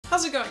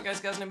How's it going, guys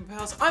and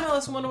pals? I'm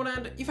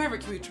Alison101, your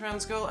favourite cute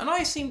trans girl, and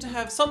I seem to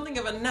have something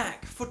of a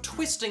knack for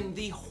twisting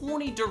the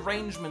horny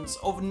derangements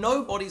of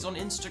nobodies on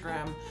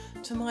Instagram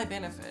to my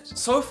benefit.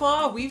 So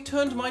far, we've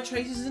turned my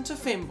chasers into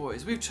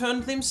femboys, we've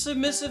turned them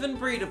submissive and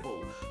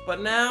breedable,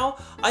 but now,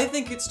 I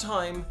think it's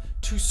time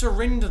to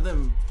surrender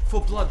them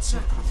for blood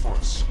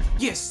sacrifice.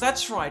 Yes,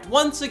 that's right.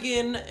 Once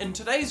again, in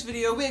today's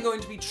video, we're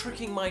going to be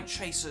tricking my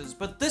chasers,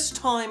 but this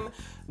time,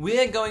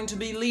 we're going to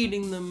be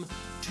leading them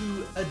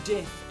to a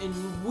death in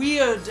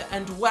weird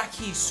and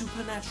wacky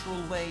supernatural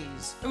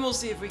ways. And we'll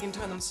see if we can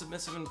turn them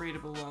submissive and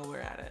breedable while we're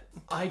at it.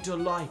 I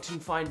delight in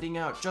finding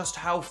out just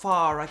how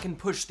far I can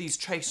push these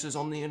chasers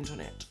on the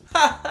internet.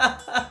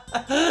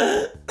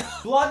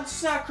 Blood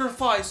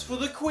sacrifice for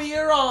the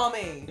queer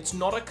army. It's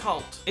not a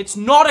cult. It's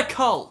not a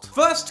cult.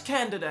 First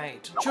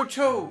candidate.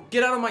 Cho,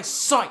 get out of my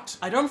sight.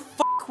 I don't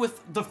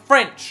with the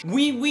French.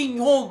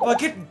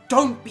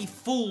 Don't be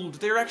fooled.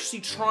 They're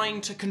actually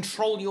trying to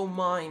control your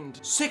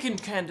mind.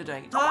 Second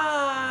candidate.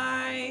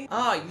 Hi.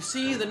 You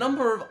see, the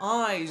number of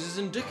eyes is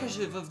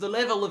indicative of the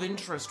level of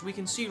interest. We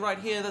can see right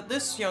here that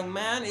this young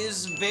man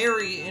is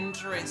very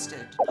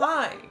interested.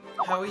 Hi.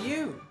 How are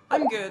you?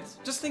 I'm good.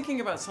 Just thinking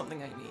about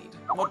something I need.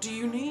 What do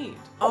you need?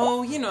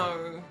 Oh, you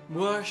know,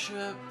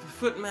 worship,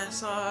 foot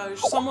massage,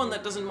 someone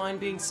that doesn't mind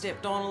being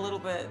stepped on a little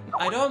bit.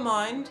 I don't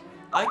mind.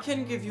 I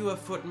can give you a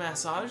foot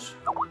massage.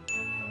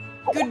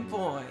 Good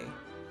boy.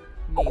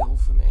 Kneel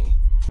for me.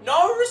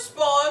 No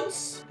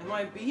response! Am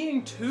I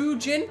being too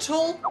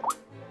gentle?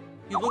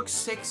 You look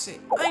sexy.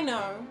 I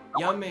know.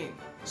 Yummy.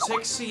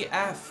 Sexy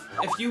AF.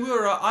 If you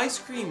were an ice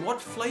cream, what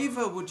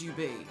flavor would you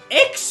be?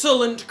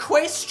 Excellent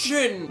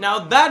question! Now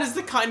that is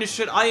the kind of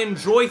shit I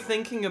enjoy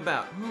thinking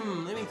about.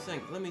 Let me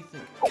think.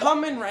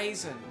 Come and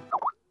raisin.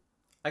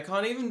 I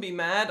can't even be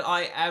mad,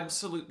 I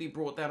absolutely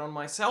brought that on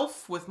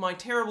myself with my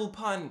terrible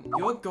pun.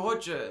 You're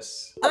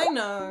gorgeous. I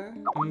know.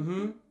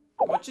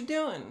 What you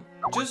doing?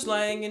 Just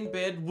laying in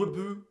bed,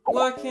 whoopoo.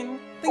 Working,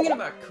 thinking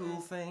about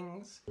cool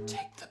things.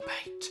 Take the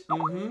bait.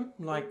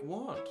 Like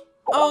what?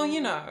 Oh,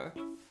 you know,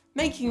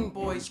 making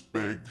boys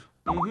big.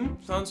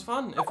 Sounds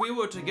fun. If we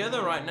were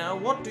together right now,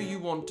 what do you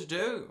want to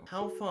do?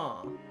 How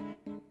far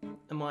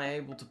am I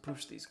able to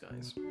push these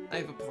guys? I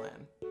have a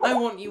plan. I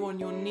want you on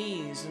your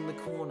knees in the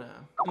corner.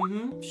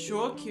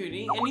 Sure,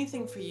 cutie.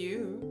 Anything for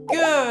you.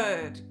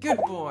 Good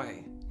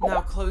boy.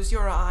 Now close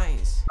your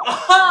eyes.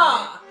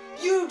 Aha!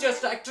 You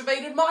just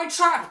activated my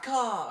trap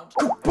card.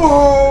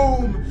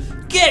 Boom!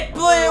 Get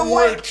Blair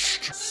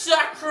witched!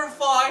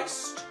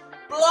 Sacrificed!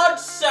 Blood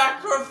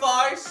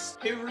sacrifice!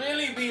 It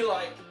really be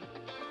like...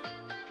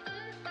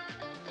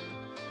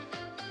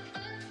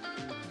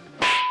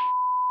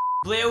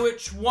 Blair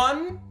Witch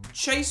 1,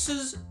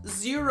 Chasers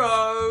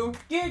 0.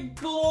 Get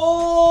glorted!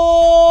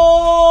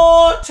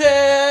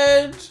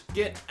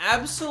 Get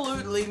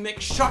absolutely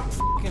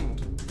McShuck-fucking.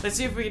 Let's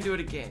see if we can do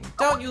it again.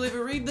 Doubt you'll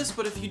ever read this,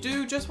 but if you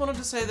do, just wanted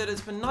to say that it's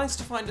been nice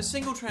to find a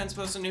single trans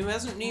person who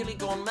hasn't nearly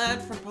gone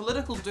mad from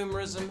political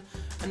doomerism,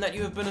 and that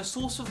you have been a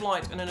source of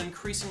light in an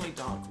increasingly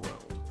dark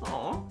world.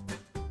 Aww.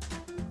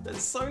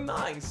 That's so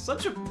nice.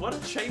 What a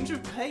change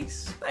of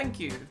pace. Thank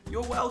you.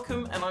 You're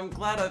welcome, and I'm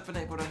glad I've been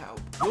able to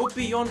help. You're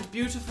beyond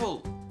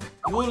beautiful.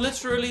 You're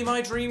literally my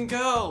dream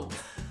girl.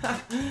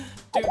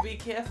 Do be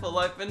careful,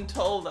 I've been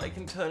told I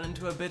can turn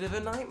into a bit of a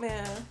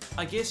nightmare.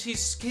 I guess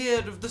he's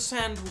scared of the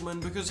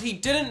Sandwoman because he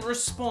didn't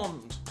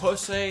respond.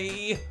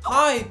 Pussy.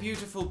 Hi,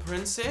 beautiful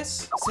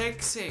princess.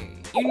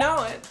 Sexy. You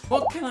know it.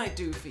 What can I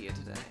do for you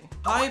today?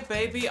 Hi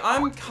baby,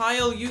 I'm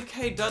Kyle,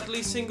 UK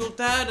Dudley single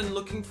dad and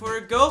looking for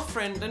a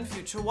girlfriend and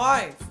future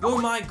wife.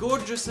 You're my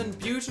gorgeous and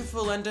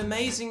beautiful and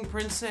amazing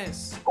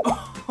princess.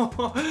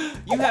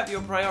 You have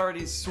your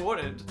priorities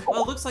sorted.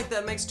 Well, looks like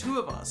that makes two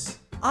of us.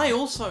 I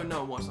also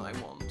know what I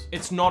want.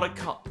 It's not a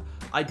cult.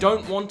 I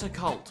don't want a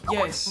cult.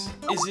 Yes,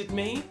 is it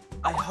me?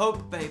 I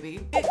hope,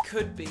 baby. It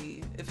could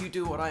be, if you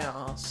do what I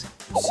ask.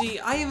 See,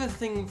 I have a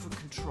thing for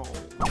control.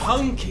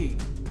 Hunky.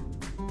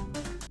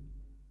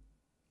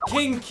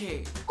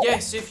 Kinky.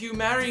 Yes, if you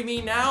marry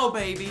me now,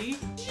 baby.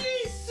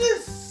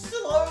 Jesus,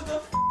 slow the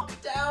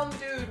f down,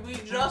 dude. We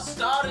just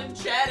started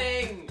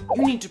chatting.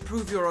 You need to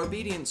prove your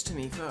obedience to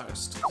me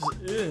first.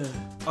 Ugh.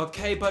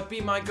 Okay, but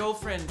be my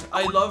girlfriend.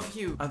 I love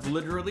you. I've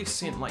literally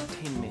sent like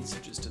 10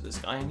 messages to this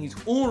guy and he's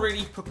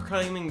already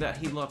proclaiming that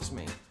he loves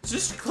me.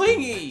 Just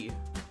clingy.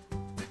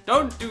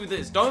 Don't do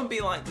this. Don't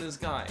be like this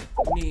guy.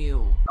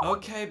 Kneel.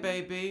 Okay,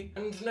 baby.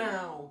 And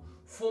now,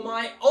 for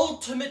my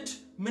ultimate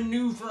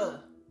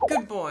maneuver.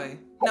 Good boy.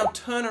 Now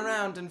turn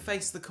around and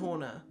face the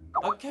corner.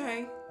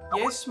 Okay.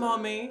 Yes,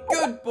 mommy.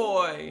 Good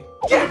boy.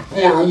 Get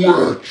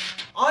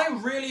bewitched. I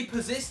really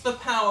possess the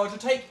power to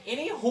take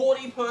any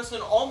horny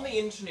person on the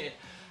internet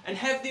and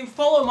have them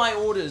follow my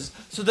orders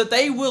so that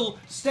they will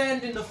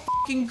stand in the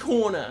fucking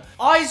corner,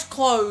 eyes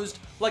closed,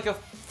 like a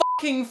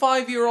fucking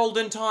 5-year-old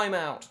in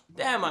timeout.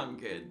 Damn, I'm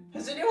good.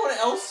 Has anyone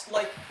else,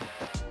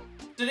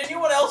 did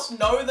anyone else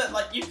know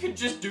that, you could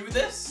just do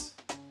this?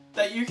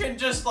 That you can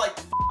just,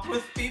 f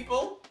with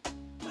people?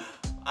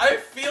 I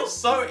feel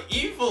so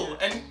evil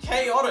and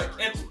chaotic.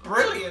 It's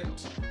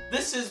brilliant.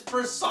 This is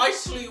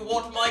precisely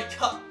what my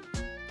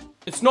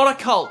It's not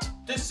a cult.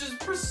 This is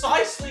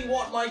precisely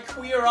what my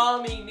queer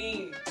army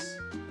needs.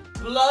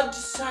 Blood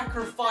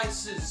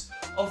sacrifices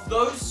of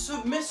those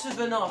submissive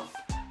enough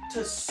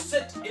to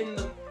sit in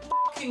the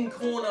fucking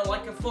corner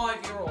like a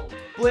 5-year-old.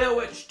 Blair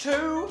Witch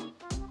 2,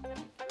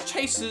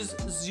 Chasers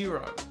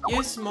 0.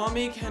 Yes,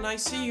 mommy, can I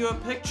see your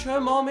picture,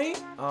 mommy?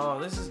 Oh,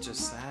 this is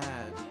just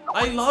sad.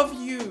 I love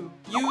you.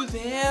 You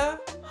there?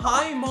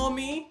 Hi,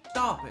 mommy.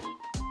 Stop it.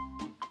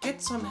 Get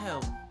some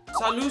help.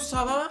 Salut,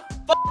 ça va?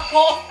 Fuck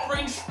off,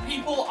 French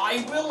people.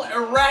 I will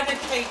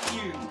eradicate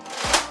you.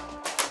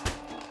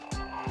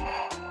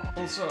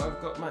 Also,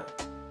 I've got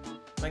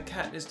my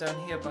cat is down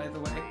here, by the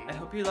way. I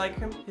hope you like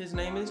him. His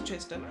name is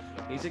Chester.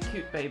 He's a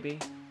cute baby.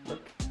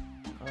 Look.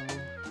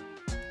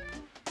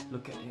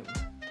 Look at him.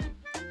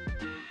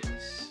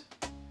 Yes.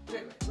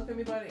 Wait, look at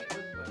me, buddy.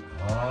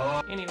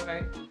 Look.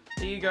 Anyway,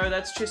 there you go.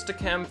 That's Chester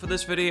Cam for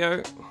this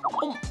video.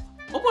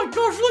 Oh my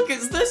gosh, look,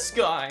 it's this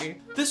guy!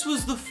 This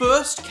was the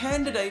first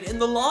candidate in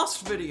the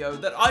last video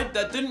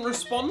that didn't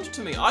respond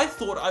to me. I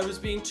thought I was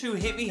being too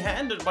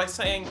heavy-handed by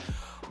saying,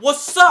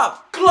 "What's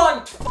up,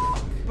 Glunt?"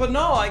 But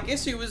no, I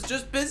guess he was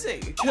just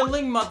busy.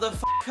 Killing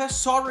motherfucker,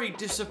 sorry,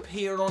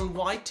 disappear on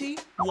Whitey.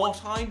 What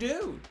I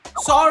do?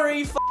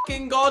 Sorry,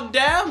 fucking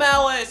goddamn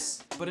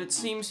Alice! But it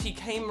seems he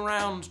came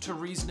around to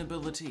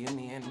reasonability in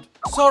the end.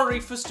 Sorry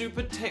for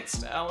stupid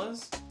text,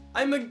 Alice.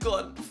 I'm a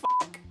Glunt,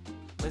 fuck.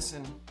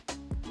 Listen.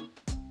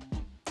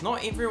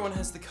 Not everyone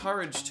has the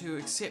courage to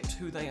accept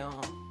who they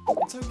are.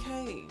 It's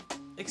okay.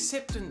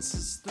 Acceptance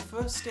is the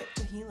first step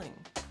to healing.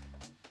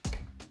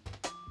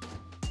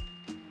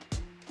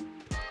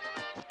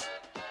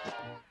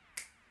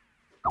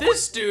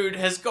 This dude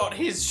has got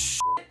his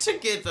shit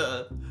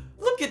together.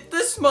 Look at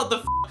this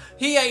motherfucker.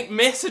 He ain't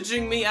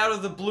messaging me out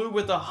of the blue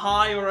with a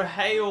hi or a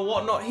hey or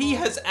whatnot. He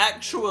has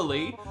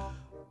actually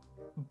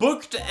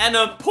booked an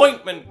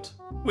appointment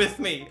with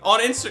me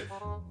on Instagram.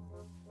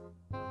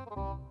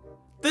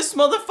 This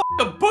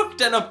motherfucker booked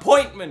an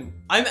appointment!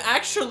 I'm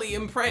actually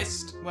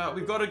impressed. Well,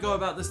 we've got to go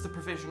about this the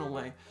professional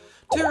way.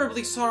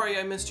 Terribly sorry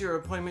I missed your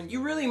appointment.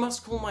 You really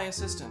must call my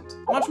assistant.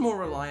 Much more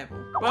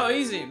reliable. Well,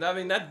 easy. I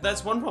mean,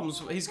 that's one problem.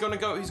 He's gonna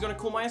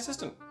call my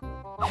assistant.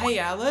 Hey,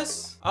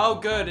 Alice? Oh,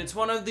 good. It's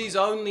one of these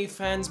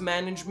OnlyFans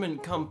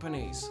management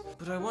companies.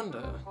 But I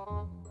wonder,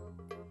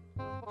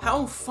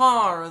 how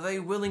far are they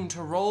willing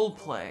to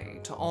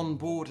roleplay to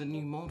onboard a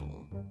new model?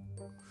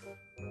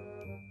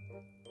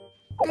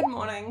 Good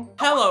morning.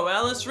 Hello,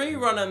 Alice.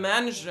 Rerunner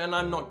manager, and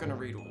I'm not gonna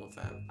read all of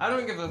that. I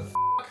don't give a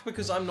fuck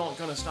because I'm not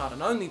gonna start an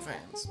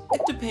OnlyFans.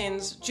 It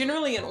depends.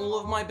 Generally, in all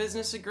of my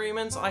business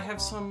agreements, I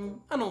have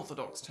some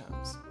unorthodox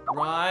terms.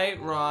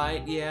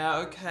 Right, yeah,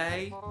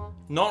 okay.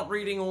 Not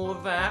reading all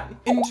of that.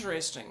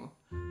 Interesting.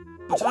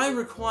 But I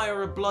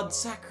require a blood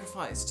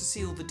sacrifice to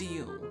seal the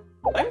deal.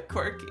 I'm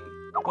quirky.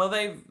 Well,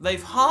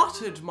 they've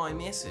hearted my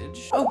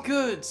message. Oh,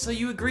 good. So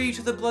you agree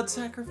to the blood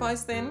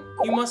sacrifice then?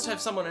 You must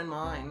have someone in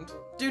mind.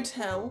 Do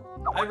tell.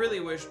 I really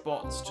wish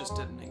bots just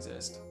didn't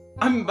exist.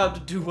 I'm about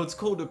to do what's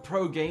called a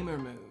pro gamer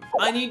move.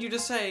 I need you to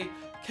say,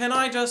 can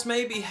I just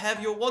maybe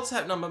have your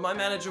WhatsApp number? My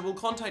manager will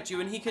contact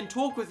you and he can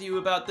talk with you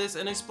about this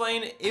and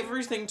explain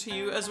everything to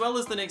you as well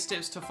as the next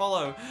steps to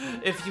follow.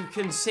 If you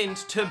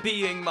consent to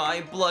being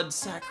my blood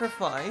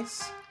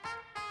sacrifice.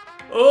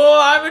 Oh,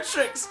 I'm a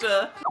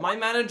trickster. My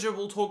manager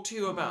will talk to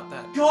you about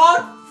that.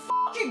 God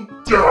fucking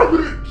damn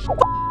it!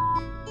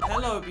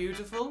 Hello,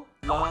 beautiful.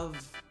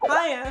 Love.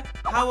 Hiya.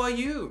 How are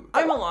you?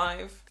 I'm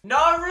alive.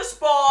 No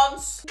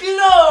response.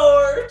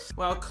 Glort.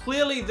 Well,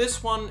 clearly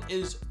this one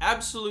is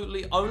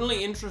absolutely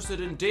only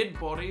interested in dead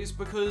bodies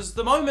because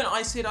the moment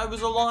I said I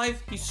was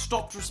alive, he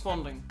stopped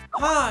responding.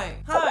 Hi.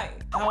 Hi.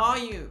 How are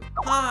you?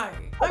 Hi.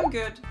 I'm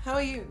good. How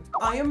are you?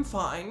 I am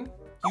fine.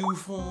 You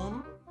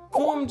form?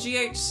 Form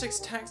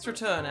GH6 tax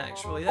return,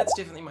 actually. That's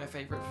definitely my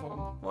favorite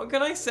form. What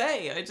can I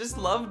say? I just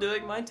love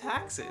doing my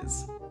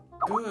taxes.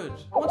 Good.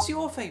 What's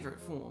your favorite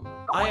form?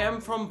 I am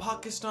from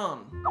Pakistan.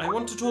 I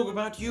want to talk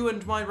about you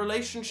and my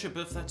relationship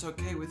if that's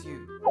okay with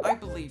you. I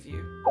believe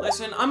you.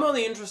 Listen, I'm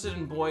only interested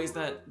in boys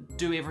that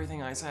do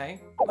everything I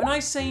say. When I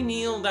say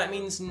kneel, that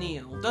means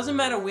kneel. Doesn't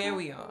matter where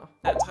we are.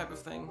 That type of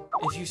thing.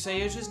 If you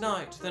say it is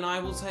night, then I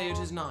will say it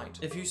is night.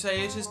 If you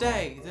say it is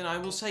day, then I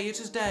will say it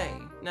is day.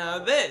 Now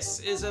this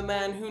is a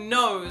man who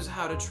knows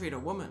how to treat a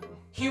woman.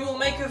 He will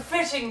make a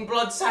fitting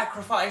blood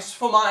sacrifice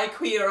for my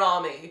queer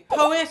army.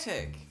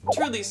 Poetic.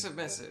 Truly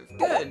submissive.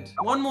 Good.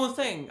 One more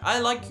thing. I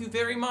like you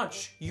very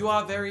much. You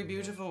are very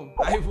beautiful.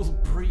 I will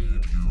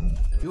breed you.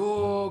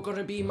 You're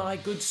gonna be my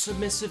good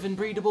submissive and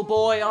breedable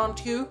boy,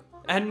 aren't you?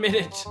 Admit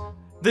it.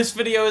 This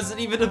video isn't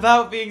even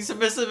about being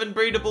submissive and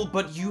breedable,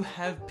 but you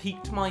have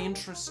piqued my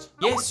interest.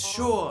 Yes,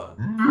 sure.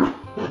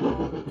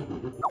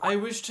 I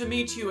wish to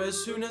meet you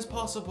as soon as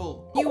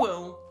possible. You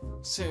will.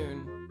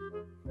 Soon.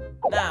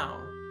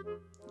 Now,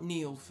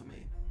 kneel for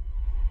me.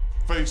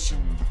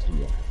 Facing the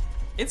corner.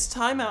 It's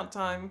timeout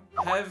time.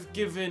 Have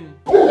given.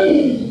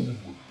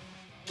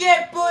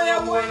 Get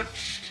Blair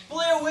Witch!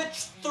 Blair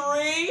Witch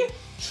 3,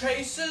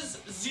 Chasers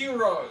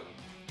 0.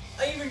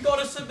 I even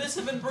got a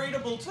submissive and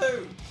breedable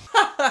too.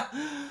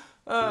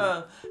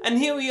 And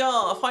here we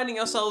are, finding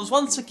ourselves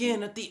once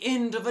again at the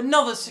end of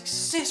another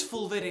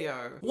successful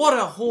video. What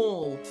a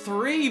haul.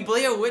 3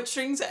 Blair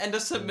Witchings and a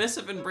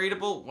submissive and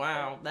breedable.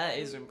 Wow, that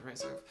is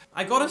impressive.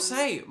 I gotta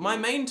say, my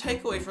main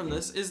takeaway from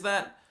this is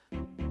that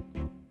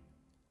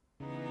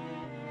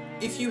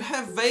if you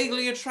have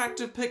vaguely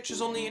attractive pictures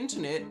on the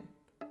internet,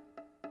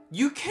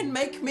 you can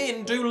make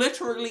men do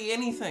literally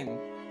anything.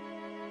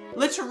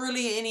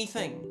 Literally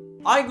anything.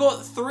 I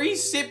got 3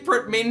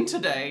 separate men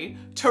today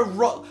to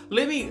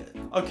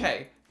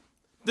okay.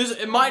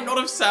 It might not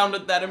have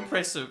sounded that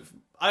impressive.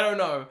 I don't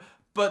know.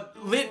 But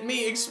let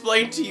me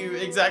explain to you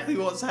exactly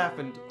what's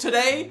happened.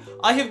 Today,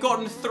 I have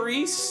gotten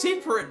 3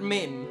 separate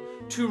men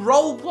to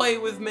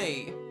roleplay with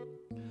me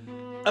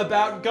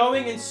about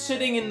going and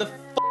sitting in the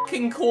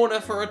fucking corner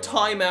for a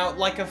timeout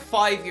like a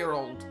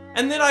 5-year-old.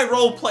 And then I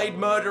roleplayed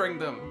murdering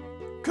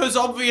them. 'Cause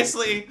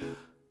obviously,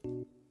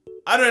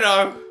 I don't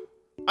know.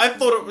 I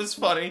thought it was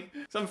funny.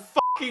 I'm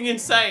fucking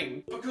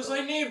insane. Because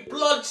I need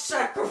blood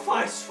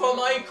sacrifice for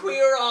my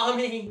queer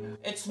army.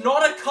 It's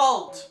not a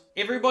cult.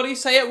 Everybody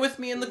say it with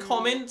me in the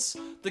comments.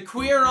 The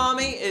queer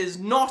army is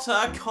not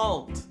a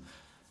cult.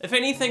 If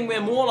anything,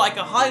 we're more like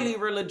a highly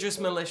religious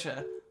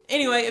militia.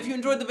 Anyway, if you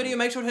enjoyed the video,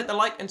 make sure to hit the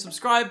like and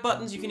subscribe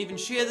buttons. You can even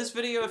share this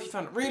video if you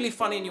found it really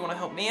funny and you want to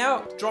help me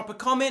out. Drop a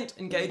comment,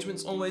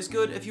 engagement's always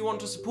good. If you want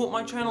to support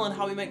my channel and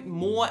how we make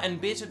more and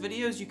better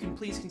videos, you can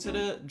please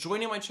consider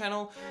joining my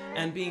channel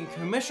and being a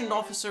commissioned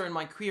officer in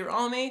my queer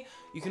army.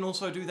 You can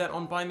also do that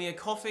on Buy Me a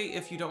Coffee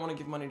if you don't want to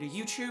give money to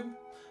YouTube.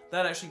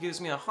 That actually gives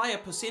me a higher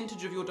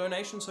percentage of your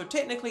donation, so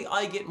technically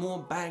I get more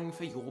bang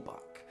for your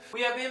buck.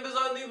 We have members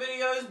only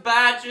videos,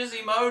 badges,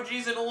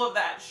 emojis, and all of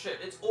that shit.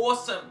 It's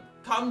awesome.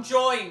 Come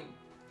join.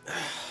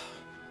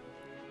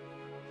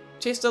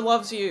 Chester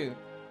loves you.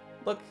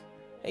 Look,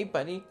 hey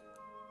buddy.